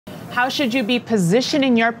How should you be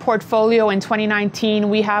positioning your portfolio in 2019?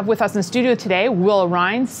 We have with us in the studio today Will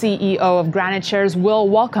Rhind, CEO of GraniteShares. Will,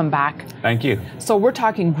 welcome back. Thank you. So we're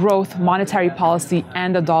talking growth, monetary policy,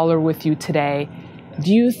 and the dollar with you today.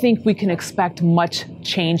 Do you think we can expect much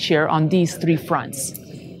change here on these three fronts?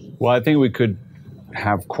 Well, I think we could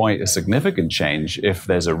have quite a significant change if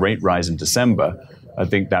there's a rate rise in December. I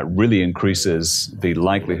think that really increases the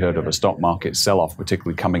likelihood of a stock market sell-off,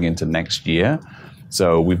 particularly coming into next year.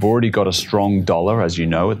 So we've already got a strong dollar, as you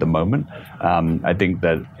know, at the moment. I think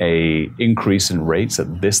that a increase in rates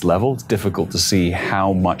at this level, it's difficult to see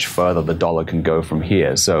how much further the dollar can go from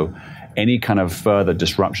here. So any kind of further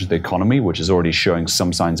disruption to the economy, which is already showing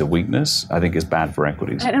some signs of weakness, I think is bad for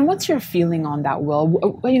equities. And what's your feeling on that,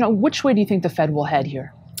 Will? You know, which way do you think the Fed will head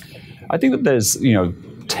here? I think that there's,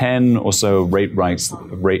 10 or so rate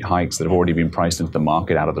hikes that have already been priced into the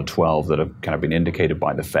market out of the 12 that have kind of been indicated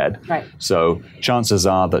by the Fed. Right. So chances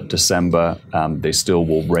are that December, they still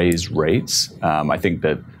will raise rates. I think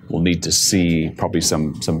that we'll need to see probably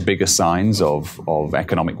some bigger signs of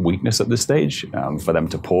economic weakness at this stage for them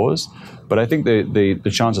to pause. But I think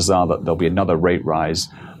the chances are that there'll be another rate rise,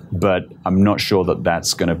 but I'm not sure that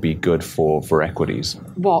that's going to be good for equities.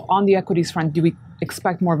 Well, on the equities front, do we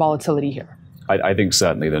expect more volatility here? I think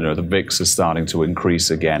certainly the VIX is starting to increase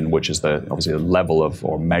again, which is obviously the level of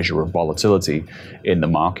or measure of volatility in the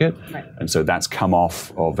market. Right. And so that's come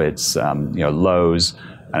off of its lows.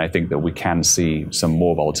 And I think that we can see some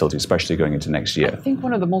more volatility, especially going into next year. I think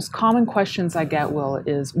one of the most common questions I get, Will,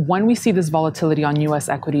 is when we see this volatility on U.S.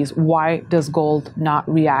 equities, why does gold not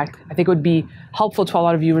react? I think it would be helpful to a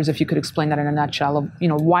lot of viewers if you could explain that in a nutshell.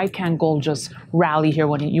 Why can't gold just rally here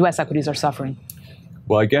when U.S. equities are suffering?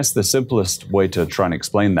 Well, I guess the simplest way to try and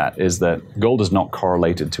explain that is that gold is not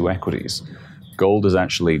correlated to equities. Gold is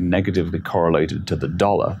actually negatively correlated to the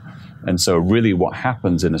dollar. And so really what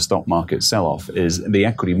happens in a stock market sell-off is the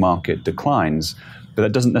equity market declines, but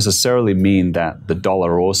that doesn't necessarily mean that the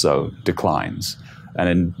dollar also declines. And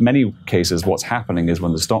in many cases, what's happening is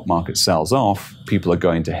when the stock market sells off, people are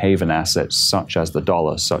going to haven assets such as the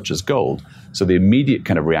dollar, such as gold. So the immediate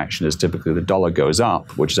kind of reaction is typically the dollar goes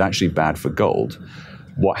up, which is actually bad for gold.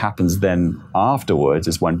 What happens then afterwards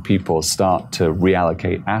is when people start to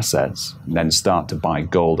reallocate assets and then start to buy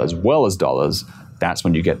gold as well as dollars, that's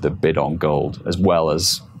when you get the bid on gold as well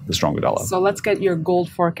as the stronger dollar. So let's get your gold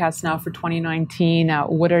forecast now for 2019.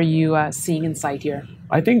 What are you seeing in sight here?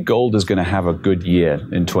 I think gold is going to have a good year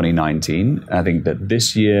in 2019. I think that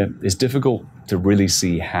this year is difficult to really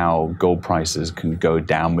see how gold prices can go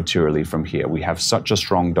down materially from here. We have such a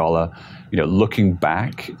strong dollar. Looking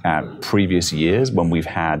back at previous years when we've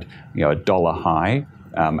had a dollar high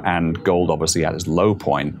and gold obviously at its low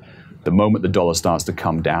point, the moment the dollar starts to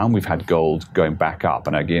come down, we've had gold going back up.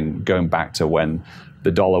 And again, going back to when the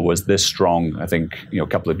dollar was this strong, I think a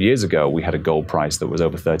couple of years ago, we had a gold price that was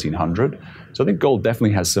over 1,300. So I think gold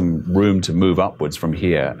definitely has some room to move upwards from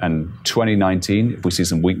here. And 2019, if we see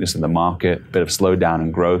some weakness in the market, a bit of slowdown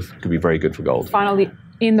in growth, could be very good for gold. Finally,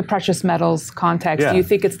 in the precious metals context, do you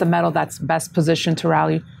think it's the metal that's best positioned to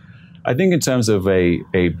rally? I think in terms of a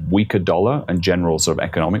weaker dollar and general sort of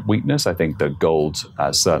economic weakness, I think that gold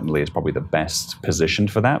certainly is probably the best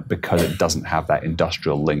positioned for that because it doesn't have that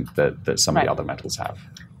industrial link that some of the other metals have.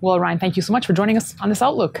 Will Rhind, thank you so much for joining us on this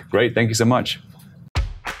Outlook. Great. Thank you so much.